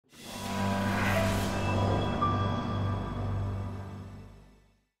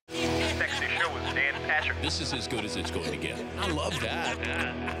Patrick. This is as good as it's going to get. I love that.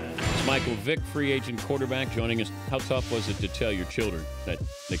 It's Michael Vick, free agent quarterback, joining us. How tough was it to tell your children that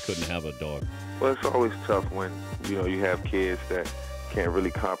they couldn't have a dog? Well, it's always tough when, you have kids that can't really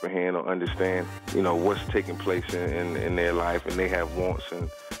comprehend or understand, what's taking place in their life, and they have wants and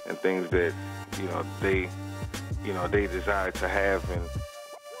things that, they desire to have,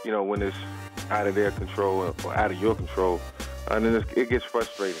 and, when it's out of their control or out of your control, and then it gets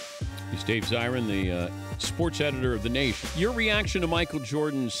frustrating. He's Dave Zirin, the sports editor of The Nation. Your reaction to Michael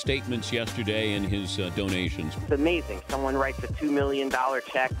Jordan's statements yesterday and his donations? It's amazing. Someone writes a $2 million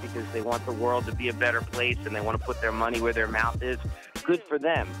check because they want the world to be a better place and they want to put their money where their mouth is. Good for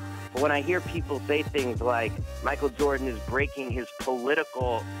them. But when I hear people say things like Michael Jordan is breaking his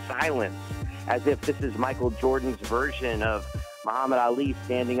political silence, as if this is Michael Jordan's version of Muhammad Ali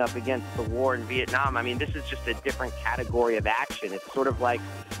standing up against the war in Vietnam. I mean, this is just a different category of action. It's sort of like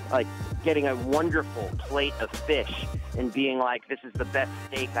getting a wonderful plate of fish and being like, this is the best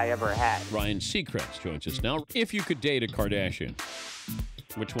steak I ever had. Ryan Seacrest joins us now. If you could date a Kardashian,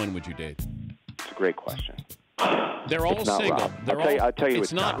 which one would you date? It's a great question. They're all single. Rob. I'll tell you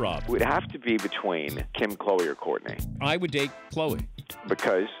it's not Rob. It would have to be between Kim, Khloe, or Courtney. I would date Khloe.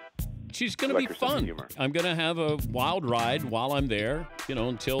 Because? She's going to be fun. I'm going to have a wild ride while I'm there,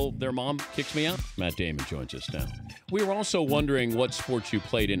 until their mom kicks me out. Matt Damon joins us now. We were also wondering what sports you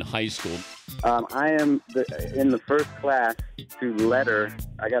played in high school. I am in the first class to letter.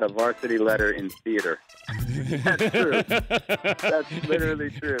 I got a varsity letter in theater. That's true. That's literally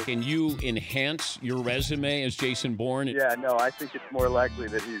true. Can you enhance your resume as Jason Bourne? Yeah, no, I think it's more likely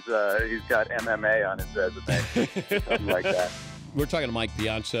that he's got MMA on his resume. Something like that. We're talking to Mike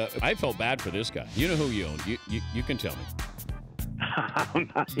Piazza. I felt bad for this guy. You know who you own. You can tell me. I'm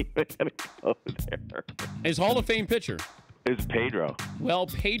not even going to go there. His Hall of Fame pitcher. It's Pedro. Well,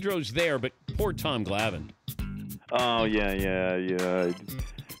 Pedro's there, but poor Tom Glavine. Oh, yeah.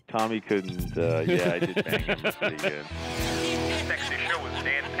 Tommy couldn't. I did bang him pretty good. Sexy Show with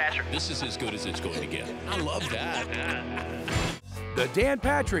Dan Patrick. This is as good as it's going to get. I love that. The Dan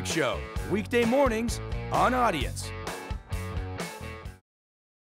Patrick Show, weekday mornings on Audience.